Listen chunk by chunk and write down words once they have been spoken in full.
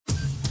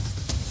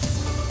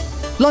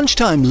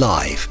Lunchtime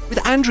Live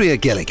with Andrea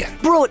Gilligan.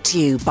 Brought to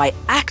you by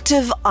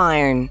Active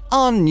Iron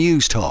On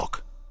News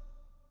Talk.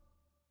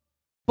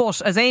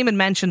 But as Eamon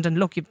mentioned, and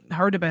look, you've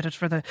heard about it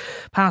for the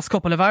past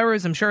couple of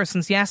hours, I'm sure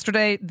since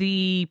yesterday,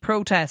 the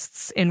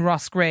protests in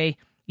Roscrea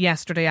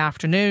yesterday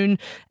afternoon.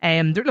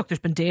 There's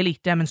been daily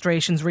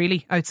demonstrations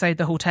really outside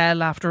the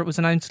hotel after it was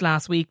announced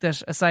last week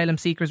that asylum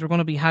seekers were going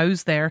to be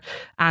housed there,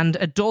 and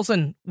a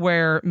dozen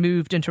were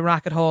moved into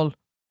Racket Hall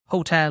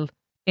Hotel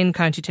in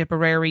County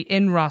Tipperary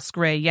in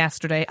Roscrea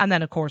yesterday. And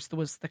then of course there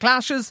was the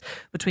clashes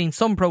between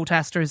some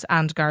protesters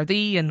and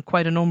Gardai, and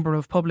quite a number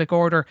of public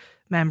order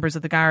members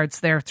of the guards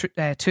there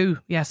too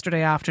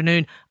yesterday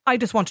afternoon. I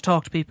just want to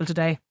talk to people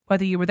today,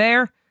 whether you were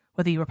there,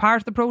 whether you were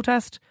part of the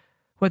protest,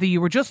 whether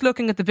you were just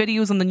looking at the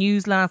videos on the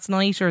news last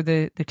night or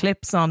the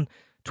clips on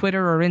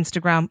Twitter or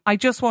Instagram. I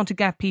just want to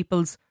get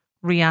people's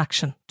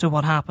reaction to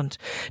what happened.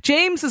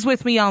 James is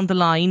with me on the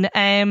line.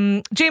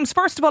 James,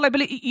 first of all, I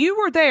believe you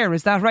were there,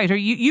 is that right? Or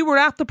you were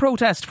at the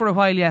protest for a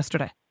while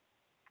yesterday?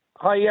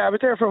 Hi, yeah, I was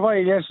there for a while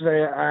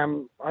yesterday.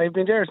 I've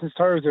been there since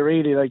Thursday,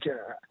 really. I've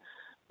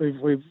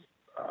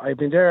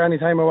been there any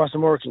time I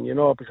wasn't working,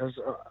 because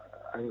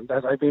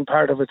I've been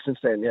part of it since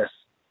then, yes.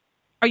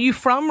 Are you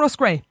from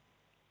Roscrea?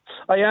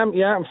 I am,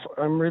 yeah.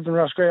 I'm living in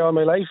Roscrea all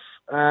my life.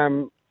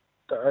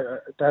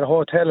 That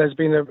hotel has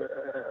been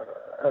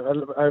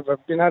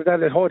I've been at that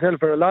hotel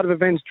for a lot of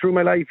events through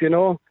my life,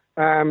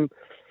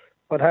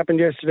 What happened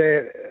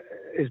yesterday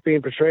is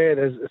being portrayed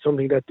as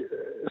something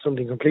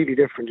completely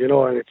different,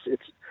 and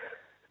it's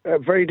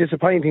very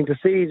disappointing to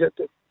see that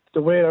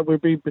the way that we're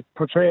being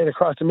portrayed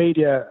across the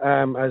media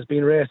as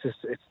being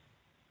racist.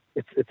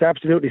 It's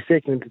absolutely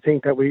sickening to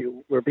think that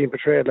we're being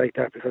portrayed like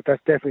that, because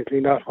that's definitely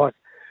not what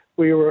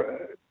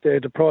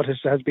the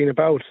protest has been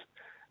about,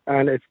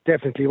 and it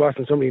definitely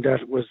wasn't something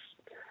that was.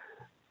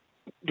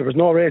 There was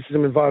no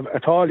racism involved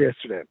at all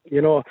yesterday.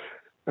 We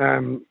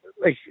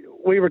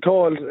were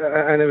told,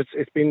 and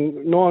it's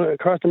been known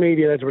across the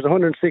media that there was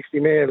 160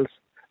 males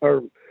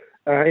or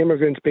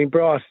immigrants being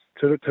brought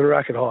to the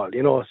Racket Hall.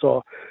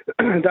 So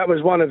that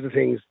was one of the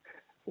things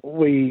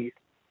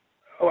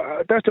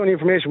that's the only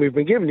information we've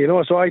been given.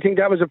 So I think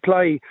that was a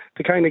play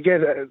to kind of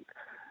get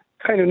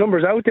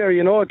numbers out there.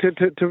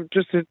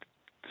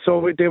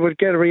 So they would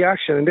get a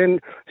reaction, and then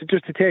to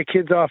take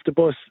kids off the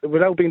bus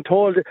without being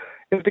told.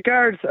 If the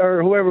guards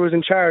or whoever was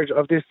in charge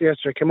of this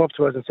yesterday came up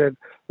to us and said,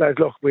 "Lads,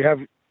 look, we have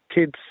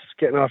kids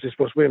getting off this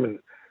bus, women,"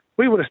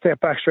 we would have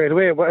stepped back straight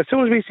away. But as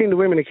soon as we seen the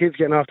women and kids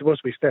getting off the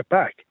bus, we stepped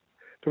back.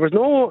 There was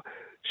no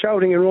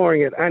shouting and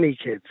roaring at any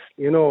kids.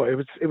 It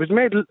was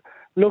made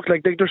look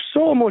like there's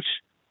so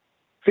much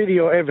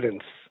video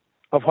evidence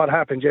of what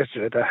happened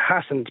yesterday that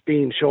hasn't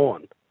been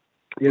shown.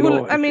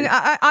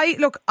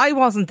 I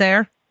wasn't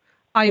there.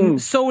 I'm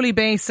solely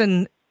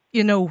basing,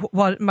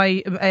 what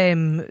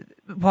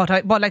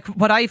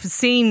I've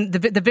seen, the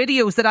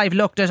videos that I've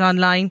looked at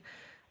online,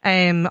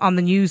 on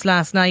the news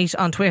last night,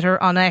 on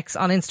Twitter, on X,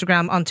 on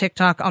Instagram, on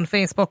TikTok, on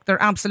Facebook.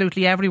 They're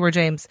absolutely everywhere,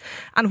 James.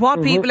 And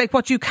what people,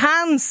 what you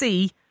can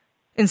see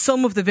in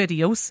some of the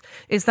videos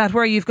is that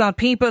where you've got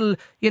people,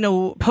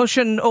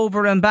 pushing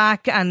over and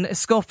back and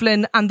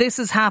scuffling, and this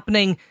is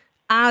happening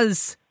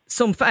as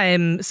some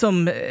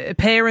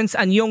parents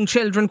and young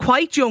children,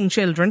 quite young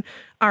children,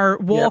 are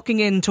walking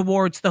in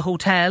towards the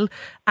hotel,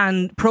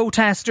 and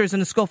protesters in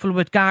a scuffle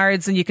with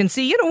guards, and you can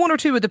see, one or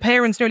two of the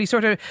parents nearly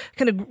sort of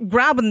kind of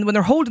grabbing, when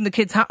they're holding the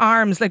kids'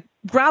 arms, like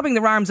grabbing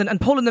their arms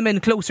and pulling them in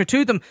closer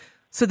to them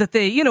so that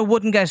they,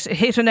 wouldn't get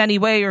hit in any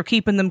way, or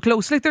keeping them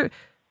close. Like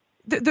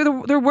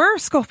there were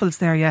scuffles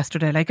there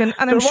yesterday, and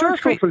I'm sure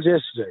scuffles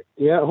yesterday.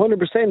 Yeah,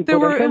 100%.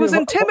 It was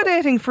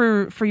intimidating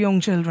for young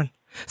children.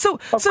 So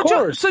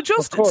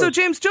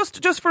James,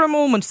 just for a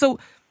moment. So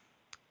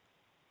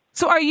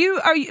are you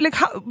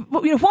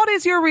what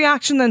is your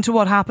reaction then to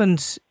what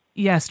happened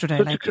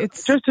yesterday?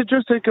 Just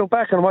to go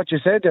back on what you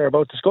said there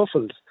about the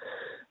scuffles.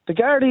 The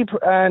Gardai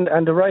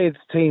and the riot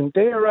team,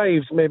 they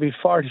arrived maybe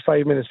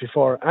 45 minutes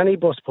before any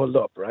bus pulled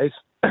up, right?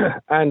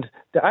 And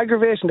the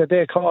aggravation that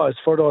they caused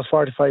for those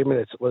 45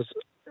 minutes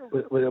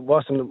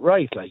wasn't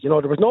right. There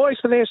was no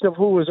explanation of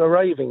who was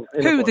arriving.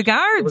 Who, the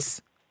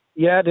guards?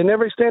 Yeah, they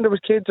never explained there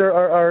was kids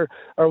or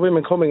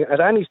women coming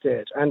at any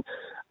stage. And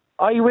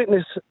I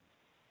witnessed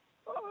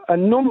a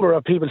number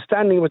of people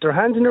standing with their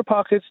hands in their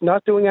pockets,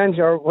 not doing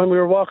anything, or when we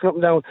were walking up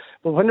and down.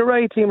 But when the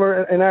riot team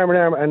were in arm in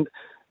arm, and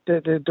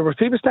there were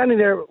people standing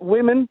there,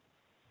 women,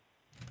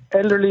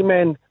 elderly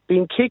men,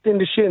 being kicked in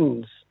the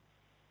shins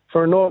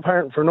for no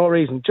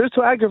reason, just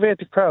to aggravate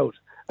the crowd.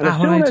 And as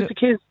soon as the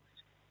kids...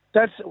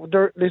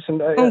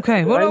 Listen. Okay.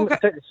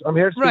 I'm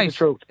here to speak the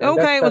truth.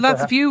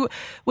 That's if you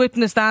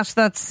witnessed that.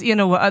 That's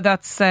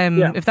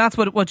if that's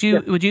what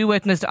you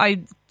witnessed.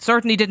 I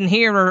certainly didn't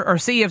hear or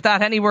see of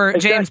that anywhere,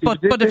 James. But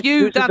if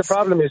you, that's the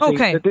problem.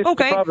 Okay. The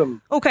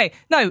problem. Okay.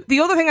 Now the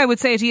other thing I would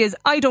say to you is,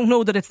 I don't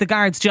know that it's the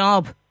guard's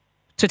job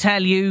to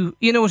tell you,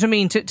 you know what I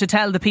mean, to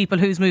tell the people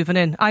who's moving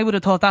in. I would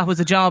have thought that was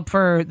a job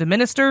for the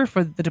minister,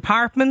 for the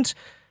department.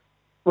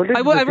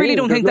 Well, I really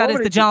don't think that is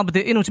the job of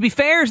to be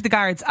fair to the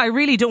guards, I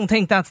really don't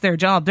think that's their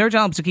job. Their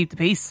job is to keep the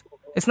peace.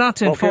 It's not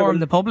to inform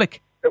the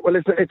public. Well,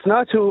 it's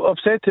not to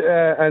upset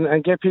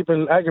and get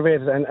people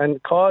aggravated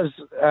and cause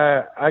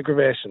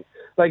aggravation.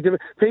 Like the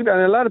people,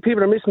 and a lot of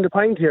people are missing the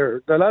point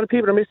here. A lot of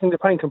people are missing the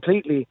point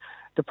completely.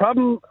 The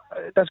problem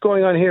that's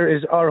going on here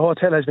is our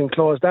hotel has been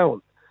closed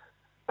down,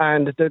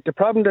 and the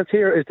problem that's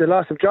here is the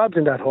loss of jobs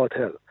in that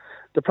hotel.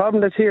 The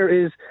problem that's here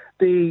is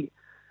this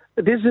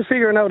is a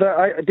figure now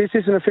that this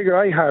isn't a figure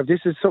I have. This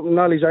is something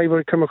knowledge I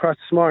would come across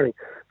this morning.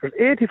 There's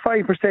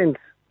 85%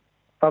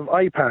 of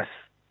IPAS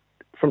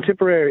from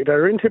Tipperary that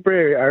are in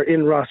Tipperary are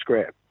in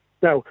Roscrea.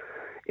 Now,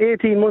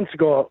 18 months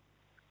ago,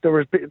 there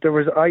was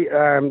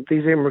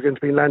these immigrants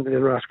being landed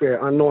in Roscrea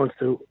unknown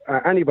to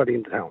anybody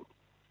in the town.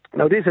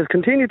 Now, this has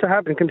continued to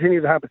happen.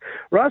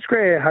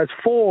 Roscrea has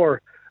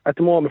at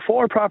the moment,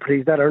 four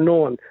properties that are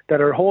known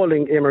that are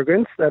holding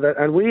immigrants,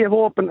 and we have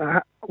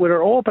with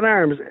our open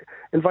arms,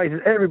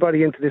 invited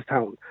everybody into this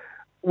town.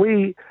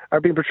 We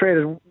are being portrayed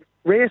as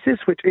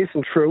racist, which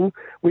isn't true.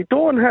 We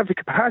don't have the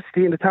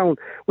capacity in the town.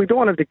 We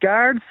don't have the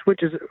guards,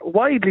 which is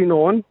widely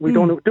known. We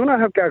do not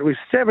have guards. We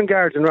have 7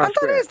 guards in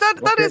Roscrea.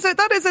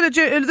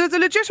 There's a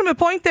legitimate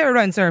point there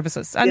around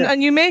services,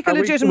 and you make a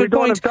legitimate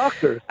point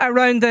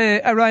around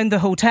the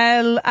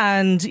hotel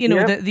and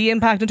the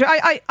impact.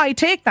 I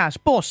take that,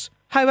 but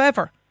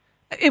however,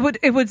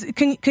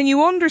 can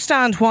you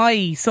understand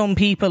why some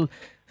people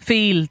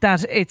feel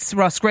that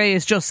Roscrea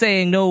is just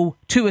saying no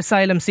to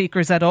asylum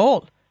seekers at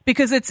all?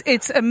 Because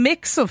it's a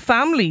mix of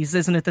families,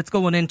 isn't it, that's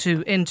going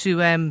into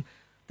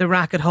the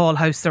Racket Hall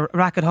House, the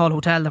Racket Hall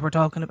Hotel that we're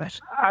talking about?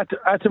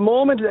 At the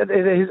moment, it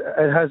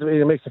has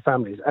been a mix of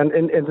families, and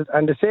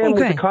the same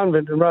with the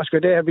convent in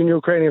Roscrea. They have been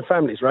Ukrainian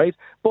families, right?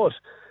 But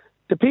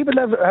the people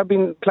that have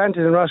been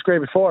planted in Roscrea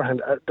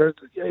beforehand.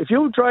 If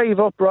you drive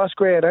up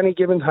Roscrea at any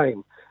given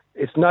time,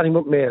 it's nothing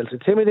but males,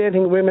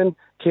 intimidating women,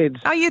 kids.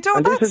 You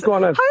don't. How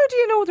do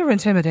you know they're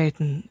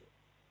intimidating?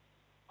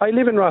 I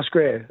live in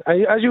Roscrea.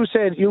 As you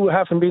said, you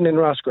haven't been in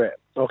Roscrea,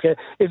 okay?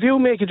 If you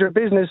make it your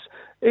business,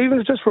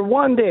 even just for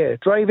one day,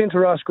 drive into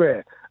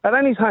Roscrea at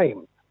any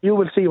time, you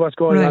will see what's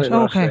going on in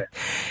Roscrea.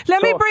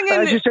 Let me bring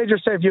in... As you said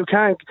yourself, you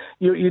can't...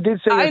 You did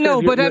say... I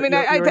know, but I mean,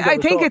 I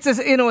think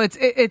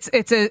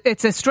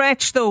it's a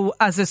stretch, though,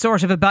 as a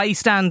sort of a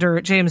bystander,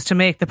 James, to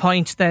make the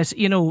point that,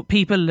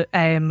 people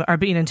are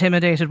being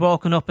intimidated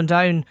walking up and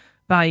down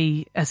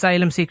by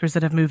asylum seekers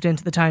that have moved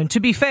into the town. To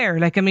be fair,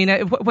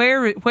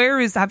 where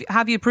is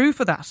have you proof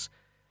of that?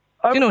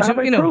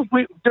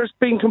 There's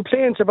been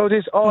complaints about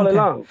this all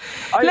along.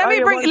 Let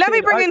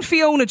me bring in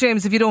Fiona,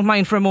 James, if you don't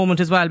mind, for a moment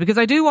as well, because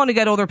I do want to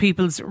get other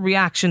people's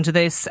reaction to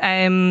this.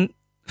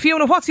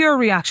 Fiona, what's your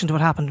reaction to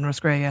what happened in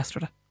Roscrea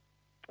yesterday?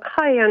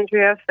 Hi,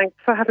 Andrea. Thanks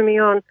for having me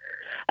on.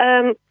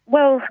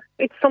 Well,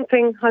 it's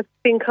something I've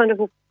been kind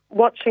of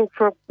watching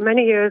for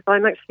many years.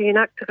 I'm actually an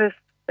activist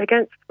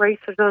against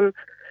racism,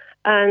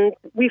 and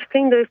we've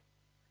seen this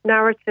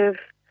narrative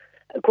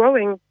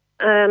growing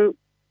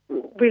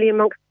really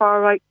amongst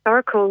far-right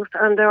circles,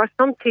 and there are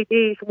some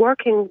TDs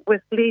working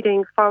with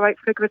leading far-right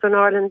figures in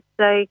Ireland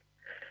today,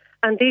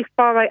 and these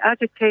far-right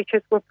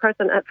agitators were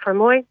present at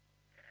Fermoy,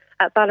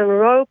 at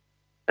Ballinrobe,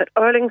 at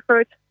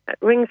Urlingford, at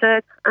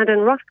Ringshead, and in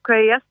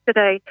Roscrea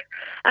yesterday,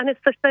 and it's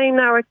the same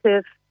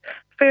narrative: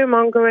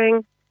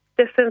 fear-mongering,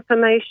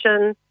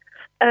 disinformation,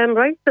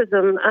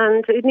 racism,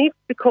 and it needs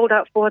to be called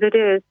out for what it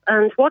is.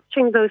 And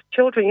watching those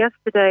children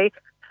yesterday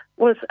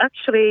was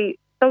actually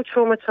so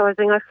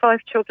traumatizing. I have 5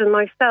 children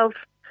myself,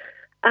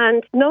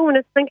 and no one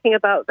is thinking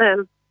about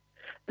them.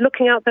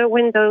 Looking out their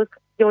windows,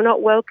 you're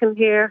not welcome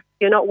here,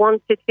 you're not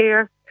wanted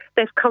here.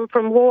 They've come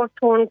from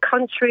war-torn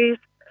countries,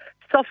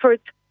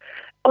 suffered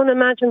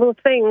unimaginable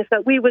things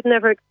that we would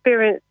never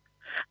experience.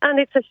 And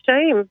it's a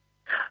shame.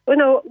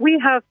 We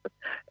have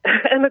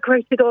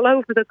emigrated all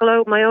over the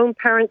globe. My own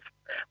parents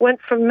went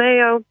from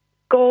Mayo,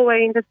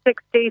 Galway in the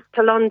 60s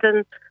to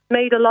London,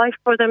 made a life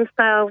for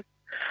themselves.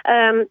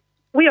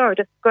 We are a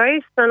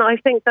disgrace, and I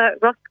think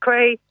that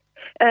Roscrea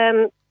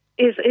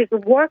is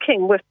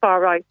working with far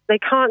right. They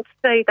can't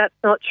say that's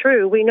not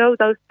true. We know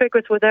those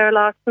figures were there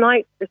last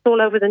night. It's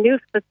all over the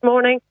news this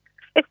morning.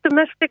 It's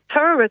domestic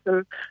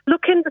terrorism.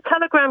 Look in the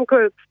Telegram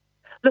groups.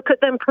 Look at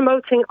them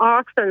promoting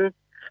arson,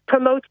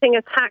 promoting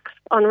attacks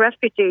on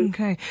refugees.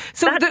 Okay,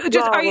 so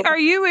are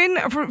you in,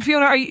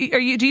 Fiona?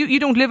 You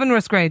don't live in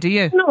Roscrea, do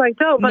you? No, I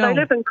don't. But I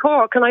live in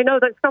Cork, and I know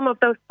that some of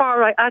those far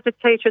right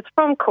agitators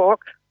from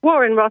Cork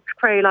were in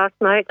Roscrea last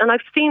night, and I've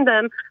seen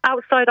them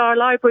outside our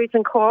libraries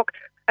in Cork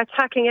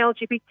attacking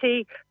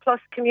LGBT plus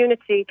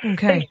community.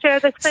 Okay. They share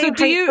the same. So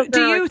do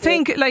you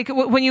think, like,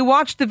 when you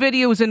watched the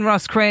videos in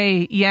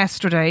Roscrea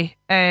yesterday,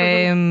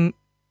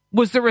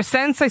 was there a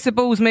sense, I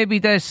suppose, maybe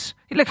that,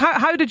 like,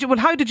 how did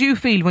you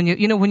feel when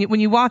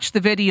you watched the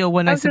video?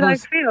 When how did I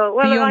feel?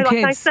 Well, like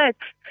I said,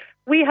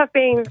 we have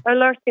been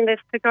alerting this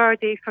to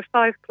Gardai for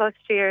 5+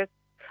 years.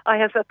 I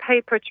have a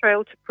paper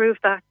trail to prove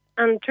that.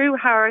 And Drew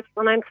Harris,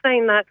 when I'm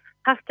saying that,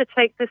 has to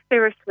take this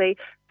seriously.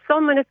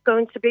 Someone is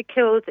going to be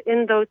killed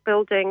in those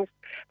buildings.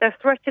 They're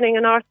threatening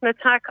an arson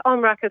attack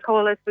on Racket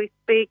Hall as we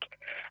speak.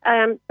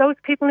 Those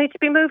people need to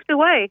be moved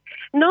away.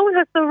 No one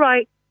has the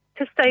right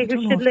to say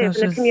who should live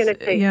in a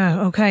community.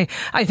 Yeah, okay.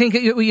 I think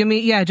you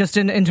mean, just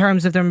in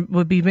terms of there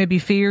would be maybe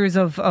fears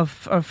of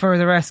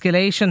further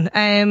escalation.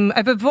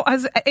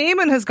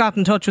 Eamon has got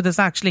in touch with us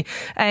actually.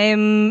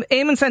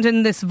 Eamon sent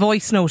in this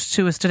voice note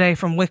to us today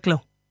from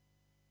Wicklow.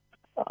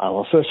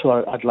 Well, first of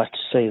all, I'd like to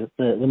say that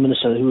the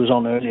minister who was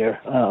on earlier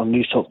on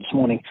News Talk this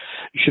morning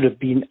should have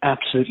been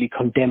absolutely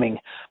condemning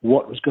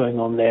what was going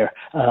on there.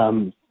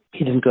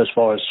 He didn't go as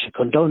far as to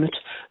condone it,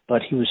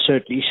 but he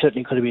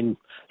certainly could have been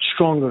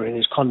stronger in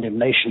his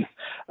condemnation.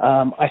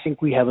 I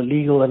think we have a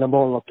legal and a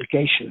moral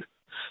obligation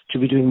to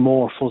be doing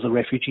more for the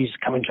refugees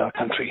coming to our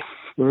country.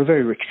 We're a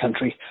very rich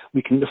country.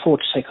 We can afford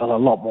to take on a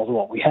lot more than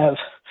what we have.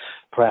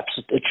 Perhaps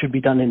it should be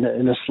done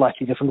in a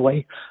slightly different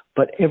way,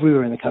 but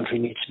everywhere in the country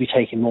needs to be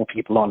taking more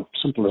people on.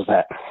 Simple as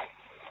that.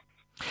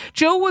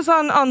 Joe was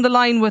on the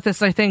line with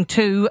us, I think,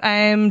 too.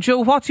 Joe,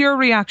 what's your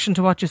reaction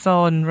to what you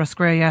saw in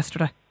Roscrea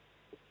yesterday?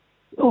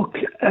 Look,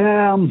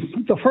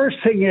 the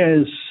first thing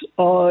is,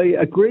 I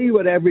agree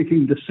with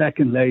everything the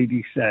second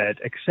lady said,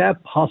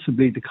 except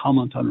possibly the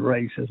comment on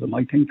racism.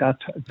 I think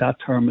that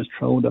term is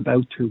thrown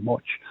about too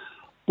much.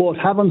 But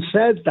having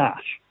said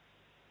that,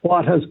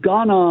 what has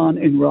gone on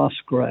in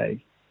Roscrea,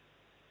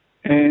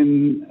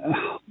 in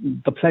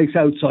the place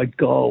outside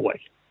Galway,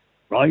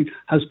 right,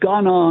 has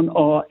gone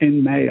on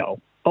in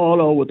Mayo, all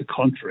over the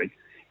country,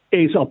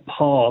 is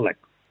appalling.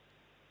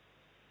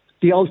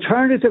 The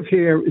alternative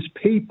here is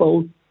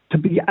people to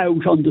be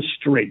out on the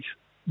street,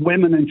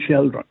 women and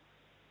children.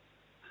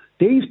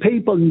 These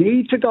people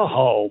need to go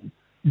home,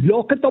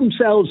 look at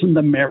themselves in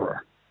the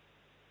mirror,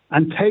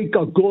 and take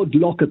a good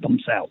look at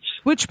themselves.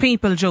 Which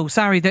people, Joe?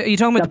 Sorry, are you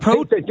talking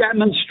about the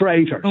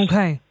demonstrators.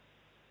 Okay.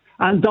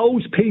 And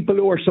those people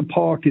who are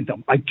supporting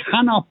them. I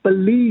cannot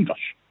believe it.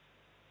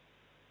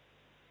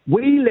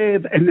 We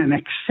live in an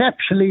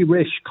exceptionally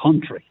rich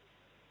country.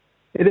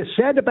 It is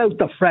said about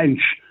the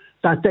French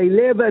that they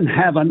live in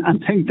heaven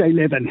and think they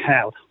live in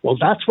hell. Well,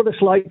 that's what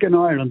it's like in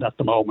Ireland at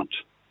the moment.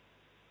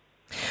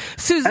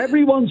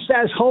 Everyone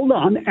says,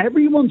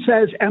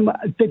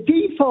 the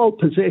default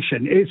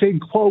position is, in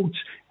quotes,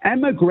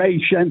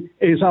 emigration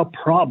is a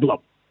problem.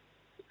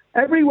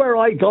 Everywhere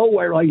I go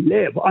where I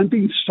live, I'm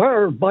being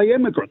served by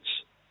immigrants.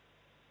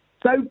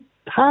 So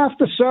half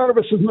the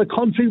services in the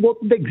country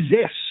wouldn't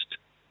exist.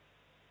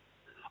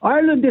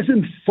 Ireland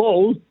isn't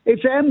full,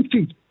 it's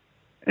empty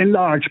in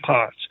large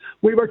parts.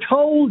 We were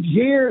told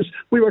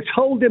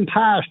in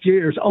past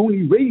years,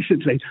 only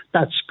recently,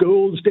 that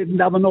schools didn't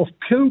have enough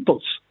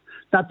pupils,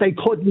 that they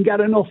couldn't get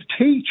enough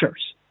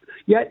teachers.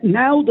 Yet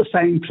now the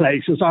same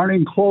places are,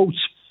 in quotes,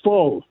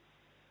 full.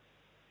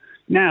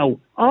 Now,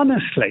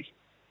 honestly,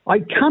 I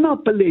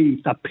cannot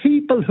believe that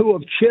people who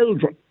have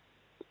children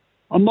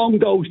among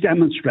those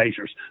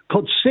demonstrators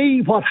could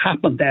see what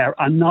happened there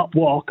and not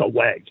walk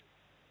away.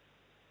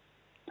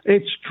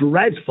 It's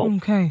dreadful.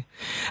 Okay.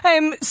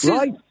 Right.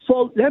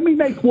 So let me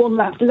make one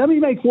last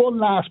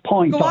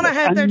point. Go on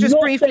ahead there, just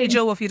briefly,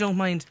 Joe, if you don't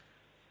mind.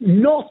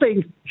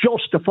 Nothing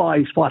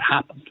justifies what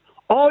happened.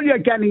 All you're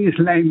getting is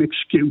lame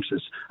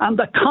excuses, and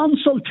the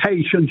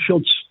consultation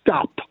should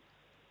stop.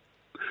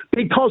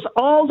 Because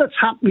all that's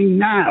happening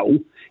now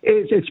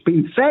is it's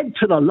been fed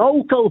to the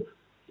local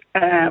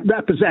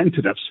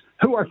representatives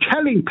who are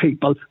telling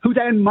people, who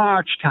then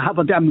march to have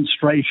a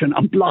demonstration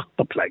and block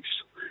the place.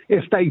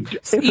 You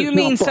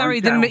mean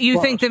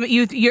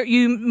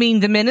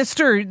the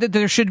minister that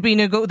there should be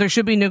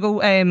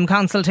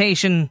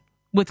consultation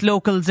with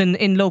locals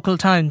in local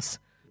towns?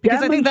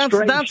 Because I think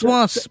that's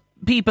what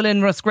people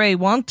in Roscrea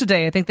want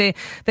today. I think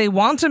they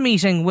want a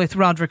meeting with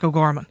Roderick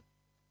O'Gorman.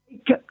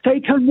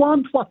 They can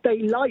want what they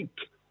like.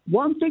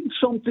 Wanting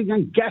something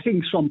and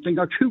getting something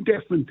are two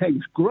different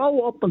things.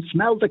 Grow up and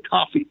smell the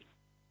coffee.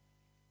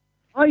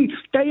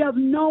 They have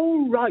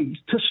no right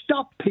to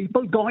stop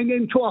people going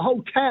into a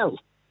hotel.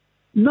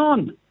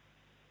 None.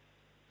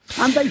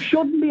 And they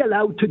shouldn't be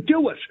allowed to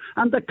do it.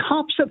 And the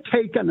cops have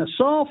taken a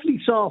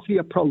softly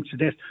approach to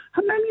this.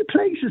 And many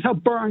places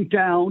have burned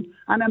down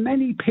and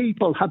many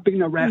people have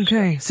been arrested.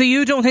 Okay, so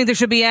you don't think there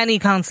should be any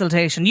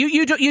consultation?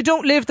 You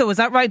don't live though, is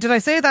that right? Did I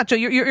say that, Joe?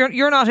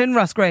 You're not in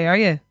Roscrea, are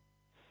you?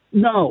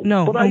 No,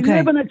 but I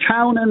live in a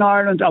town in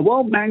Ireland, I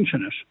won't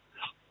mention it,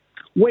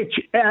 which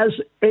is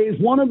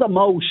one of the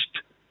most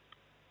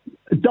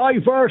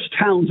diverse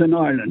towns in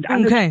Ireland,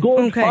 and it's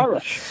good for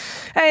it.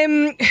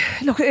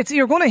 Look,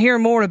 you're going to hear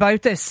more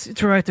about this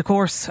throughout the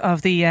course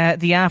of the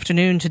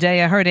afternoon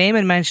today. I heard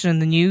Eamon mention in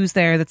the news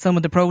there that some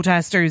of the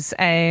protesters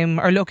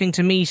are looking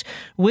to meet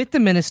with the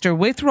minister,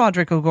 with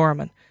Roderick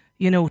O'Gorman,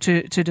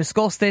 to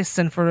discuss this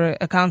and for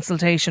a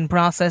consultation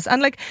process.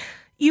 And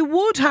you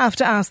would have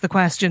to ask the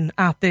question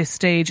at this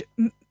stage,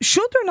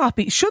 should there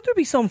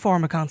be some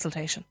form of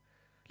consultation?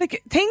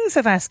 Things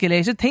have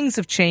escalated, things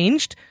have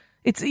changed.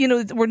 It's,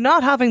 we're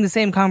not having the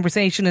same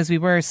conversation as we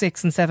were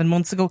 6 and 7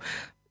 months ago.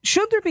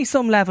 Should there be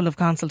some level of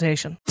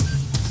consultation?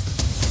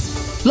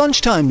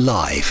 Lunchtime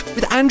Live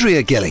with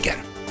Andrea Gilligan.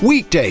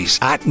 Weekdays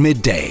at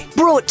midday.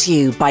 Brought to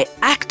you by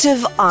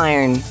Active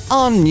Iron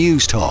On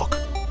News Talk.